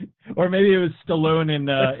 Or maybe it was Stallone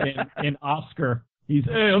in Oscar. He's,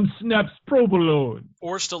 hey, I'm Snaps Provolone.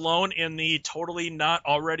 Or Stallone in the totally not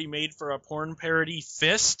already made for a porn parody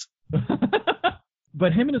Fist.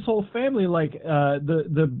 But him and his whole family, like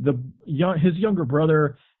his younger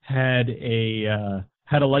brother had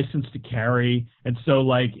a license to carry, and so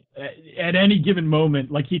like at any given moment,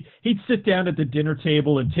 like he'd sit down at the dinner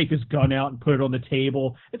table and take his gun out and put it on the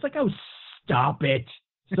table. It's like, oh, stop it.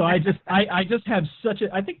 So I just have such a,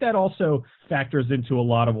 I think that also factors into a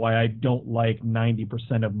lot of why I don't like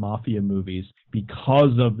 90% of mafia movies,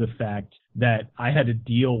 because of the fact that I had to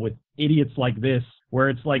deal with idiots like this, where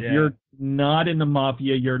it's like, you're not in the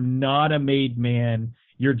mafia, you're not a made man,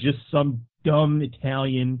 you're just some dumb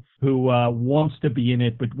Italian who wants to be in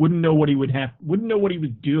it, but wouldn't know what he would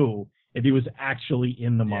do if he was actually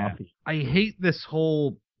in the mafia. I hate this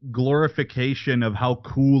whole glorification of how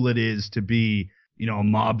cool it is to be, a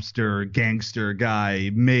mobster, gangster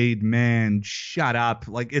guy, made man, shut up.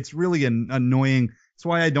 Like, it's really annoying. That's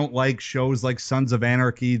why I don't like shows like Sons of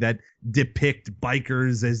Anarchy that depict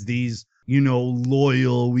bikers as these,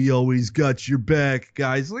 loyal, we always got your back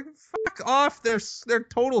guys. Like, fuck off. They're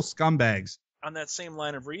total scumbags. On that same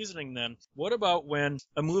line of reasoning, then, what about when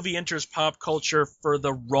a movie enters pop culture for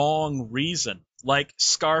the wrong reason? Like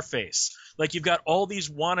Scarface. Like, you've got all these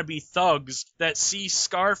wannabe thugs that see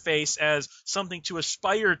Scarface as something to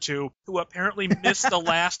aspire to, who apparently missed the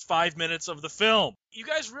last 5 minutes of the film. You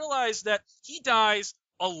guys realize that he dies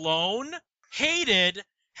alone, hated,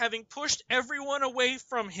 having pushed everyone away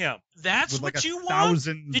from him. That's with what like you want?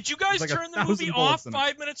 Did you guys turn the movie off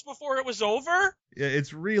 5 minutes before it was over? Yeah,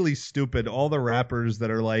 it's really stupid. All the rappers that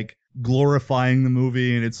are like glorifying the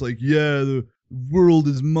movie, and it's like, yeah, the world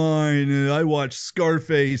is mine, and I watch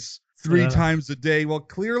Scarface 3 times a day. Well,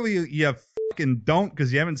 clearly you fucking don't,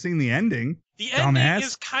 because you haven't seen the ending. The ending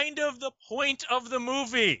is kind of the point of the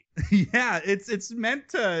movie. Yeah, it's meant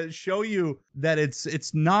to show you that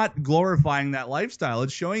it's not glorifying that lifestyle.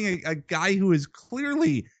 It's showing a guy who is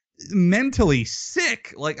clearly mentally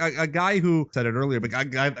sick, like a guy who said it earlier, but a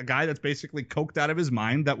guy that's basically coked out of his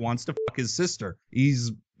mind that wants to fuck his sister.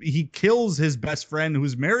 He kills his best friend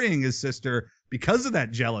who's marrying his sister because of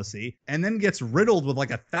that jealousy, and then gets riddled with like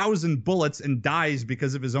 1,000 bullets and dies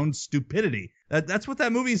because of his own stupidity. That's what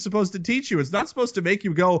that movie is supposed to teach you. It's not supposed to make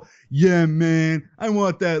you go, yeah, man, I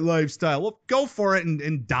want that lifestyle. Well, go for it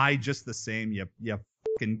and die just the same, you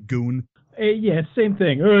fucking goon. Yeah, same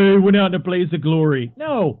thing. He went out in a blaze of glory.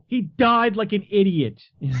 No, he died like an idiot.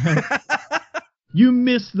 You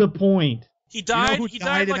missed the point. He died. He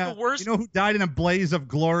died like the worst. You know who died in a blaze of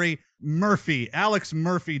glory? Murphy. Alex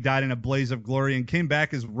Murphy died in a blaze of glory and came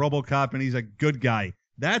back as RoboCop, and he's a good guy.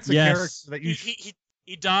 That's a character that you.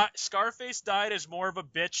 He died. Scarface died as more of a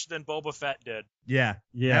bitch than Boba Fett did. Yeah,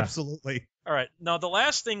 absolutely. All right. Now the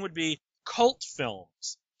last thing would be cult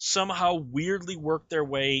films. Somehow weirdly work their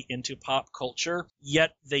way into pop culture,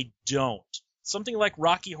 yet they don't. Something like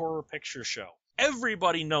Rocky Horror Picture Show.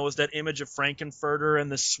 Everybody knows that image of Frankenfurter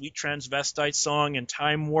and the Sweet Transvestite song and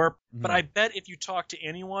Time Warp, but I bet if you talk to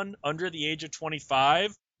anyone under the age of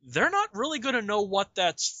 25, they're not really going to know what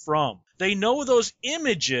that's from. They know those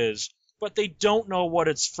images, but they don't know what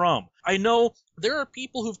it's from. I know there are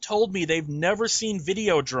people who've told me they've never seen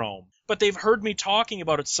Videodrome, but they've heard me talking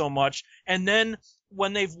about it so much, and then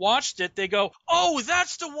when they've watched it, they go, oh,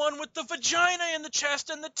 that's the one with the vagina in the chest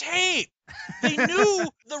and the tape. They knew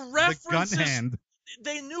the references. The gun hand.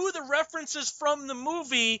 They knew the references from the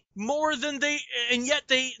movie more than and yet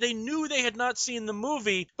they knew they had not seen the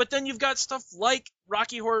movie. But then you've got stuff like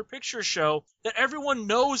Rocky Horror Picture Show that everyone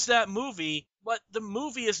knows that movie, but the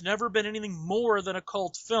movie has never been anything more than a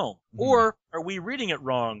cult film. Mm-hmm. Or are we reading it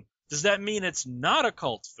wrong? Does that mean it's not a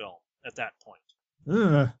cult film at that point?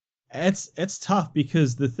 It's tough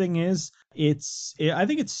because the thing is, I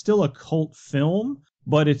think it's still a cult film,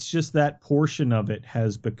 but it's just that portion of it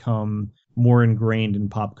has become more ingrained in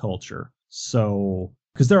pop culture. So,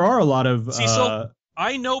 because there are a lot of so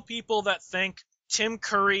I know people that think Tim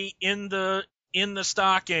Curry in the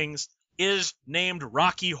stockings is named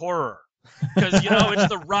Rocky Horror because it's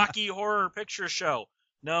the Rocky Horror Picture Show.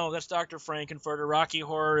 No, that's Dr. Frankenfurter. Rocky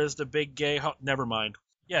Horror is the big gay. Never mind.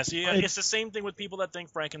 Yes, it's the same thing with people that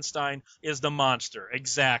think Frankenstein is the monster.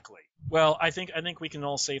 Exactly. Well, I think we can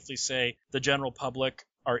all safely say the general public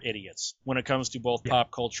are idiots when it comes to both pop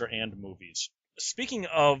culture and movies. Speaking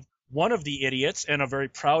of one of the idiots and a very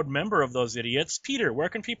proud member of those idiots, Peter, where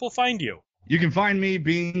can people find you? You can find me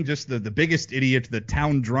being just the biggest idiot, the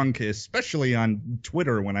town drunk, especially on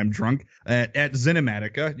Twitter when I'm drunk, at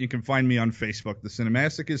Cinematica. You can find me on Facebook, The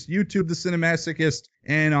Cinemasochist, YouTube, The Cinemasochist,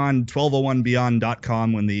 and on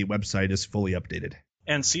 1201beyond.com when the website is fully updated.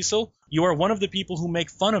 And Cecil, you are one of the people who make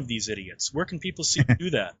fun of these idiots. Where can people see you do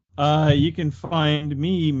that? You can find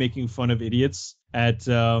me making fun of idiots at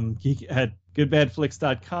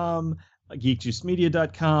goodbadflix.com,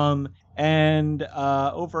 geekjuicemedia.com, and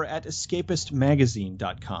over at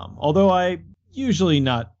escapistmagazine.com. Although I usually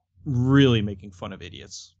not really making fun of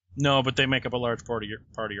idiots. No, but they make up a large part of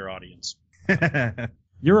your audience.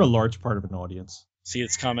 You're a large part of an audience. See,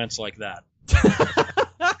 it's comments like that.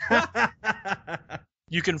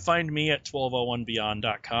 You can find me at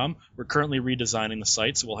 1201beyond.com. We're currently redesigning the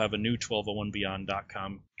site, so we'll have a new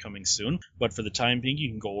 1201beyond.com coming soon. But for the time being, you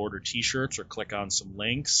can go order T-shirts or click on some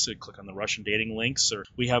links, click on the Russian dating links, or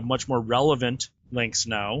we have much more relevant links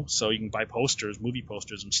now, so you can buy posters, movie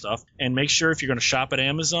posters and stuff. And make sure if you're going to shop at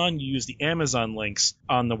Amazon, you use the Amazon links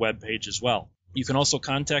on the webpage as well. You can also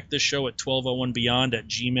contact this show at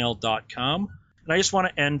 1201beyond@gmail.com. And I just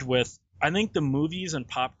want to end with, I think the movies and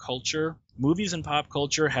pop culture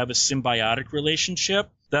have a symbiotic relationship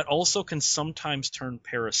that also can sometimes turn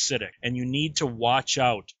parasitic, and you need to watch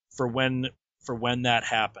out for when that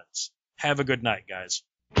happens. Have a good night, guys.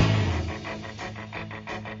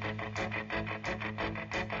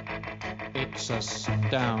 It's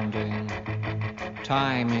astounding.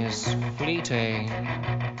 Time is fleeting.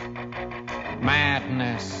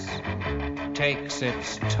 Madness takes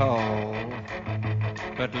its toll.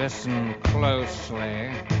 But listen closely.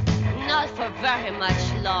 Not for very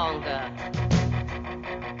much longer.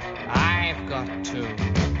 I've got to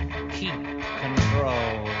keep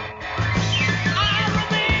control. I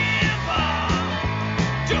remember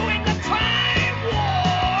doing the time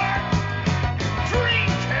war,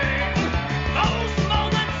 drinking those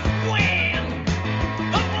moments when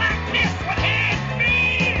the blackness would hit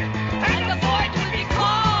me and the void would be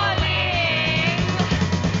calling.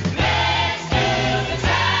 Let's do the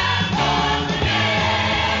time warp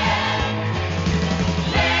again.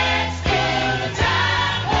 Let's do the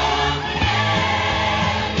time warp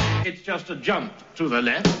again. It's just a jump to the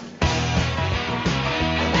left.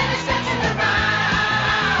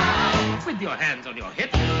 With your hands on your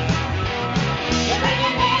hips.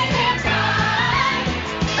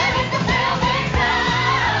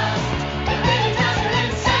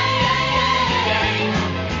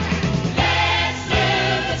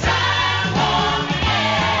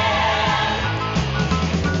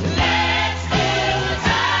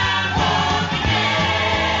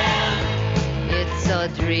 It's so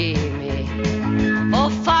dreamy. Oh,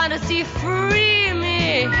 fantasy, free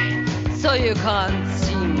me, so you can't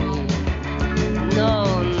see me.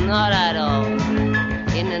 No, not at all.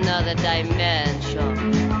 In another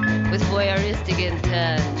dimension, with voyeuristic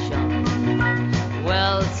intention.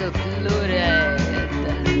 Well secluded,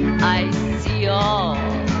 I see all.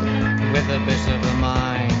 With a bit of a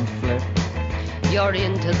mind flip. You're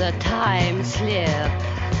into the time slip.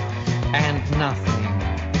 And nothing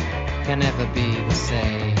can ever be the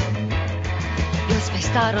same. You're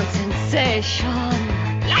spaced out on sensation.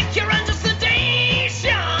 Like you're under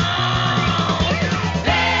sedation.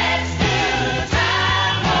 Let's do the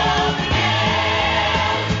time warp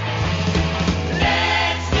again.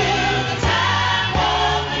 Let's do the time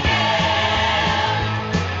warp again.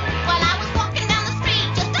 Well, I was walking down the street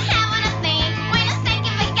just a having a thing when a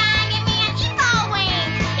stinking big guy gave me an eagle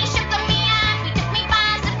wing. He shook me up, he took me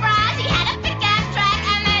by surprise. He had a pickup truck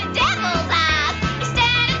and the devil's eyes. He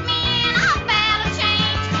stared at me and I felt a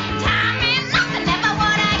change. Time meant nothing, never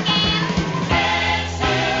would again.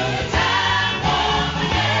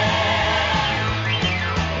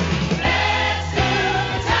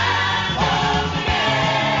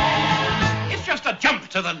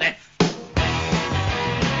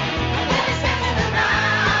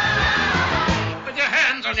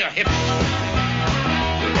 on your hips.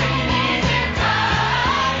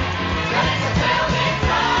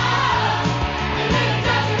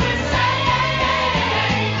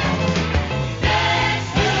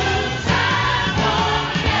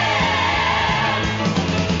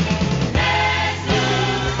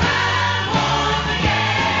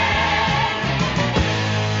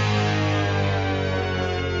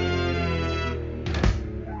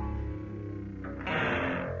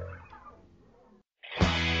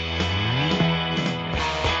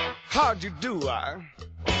 How'd you do, I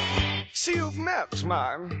see you've met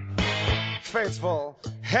my faithful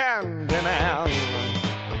handyman.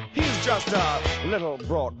 He's just a little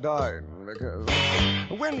brought down because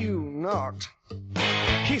when you knocked,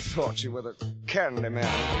 he thought you were the candy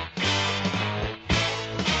man.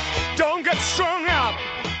 Don't get strung up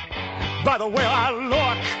by the way I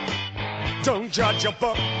look. Don't judge a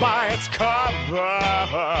book by its cover.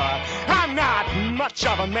 I'm not much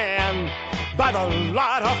of a man by the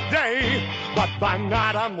light of day, but by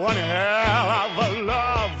night I'm one hell of a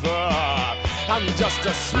lover. I'm just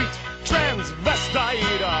a sweet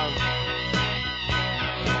transvestite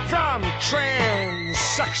from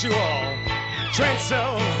transsexual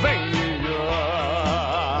Transylvania.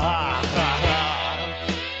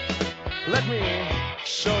 Let me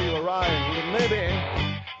show you around and maybe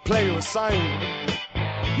play you a sign.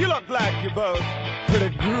 You look like you're both pretty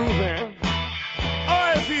groovy.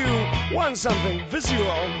 Or if you want something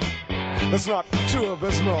visual that's not too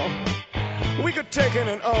abysmal, we could take in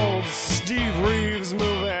an old Steve Reeves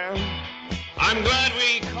movie. I'm glad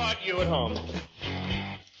we caught you at home.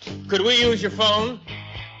 Could we use your phone?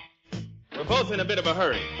 We're both in a bit of a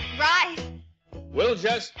hurry. Right. We'll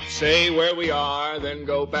just say where we are, then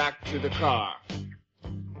go back to the car.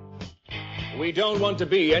 We don't want to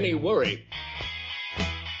be any worry.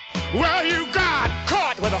 Well, you got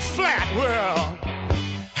caught with a flat world.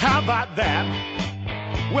 How about that?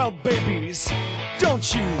 Well, babies,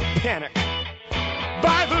 don't you panic.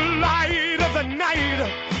 By the light of the night,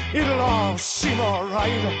 it'll all seem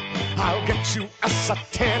alright. I'll get you a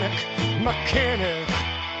satanic mechanic.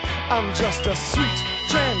 I'm just a sweet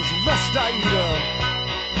transvestite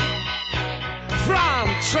from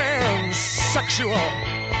transsexual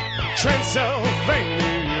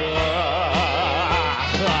Transylvania.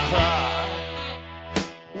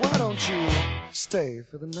 Why don't you stay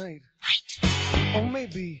for the night? Right. Or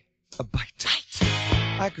maybe a bite. Right.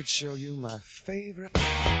 I could show you my favorite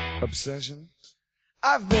obsession.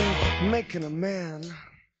 I've been making a man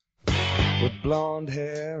with blonde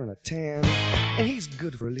hair and a tan, and he's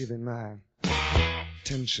good for relieving my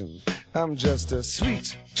tension. I'm just a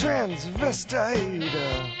sweet transvestite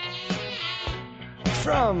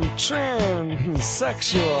from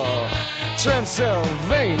transsexual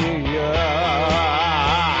Transylvania.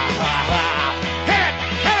 Hey,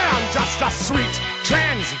 I'm just a sweet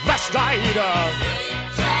transvestite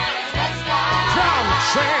from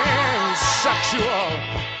transsexual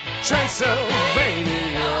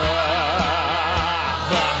Transylvania.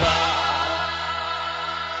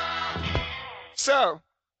 So,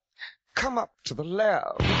 come up to the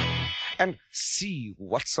lab and see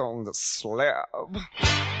what's on the slab.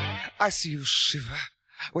 I see you shiver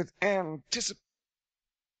with anticipation.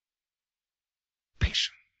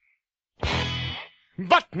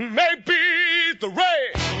 But maybe the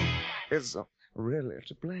rain is really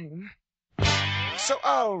to blame. So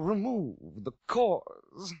I'll remove the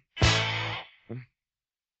cause.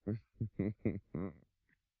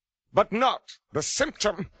 But not the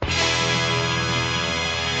symptom.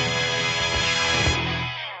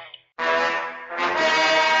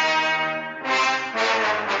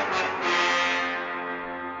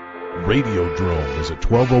 Radiodrome is a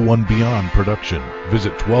 1201 Beyond production.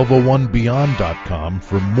 Visit 1201beyond.com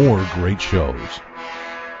for more great shows.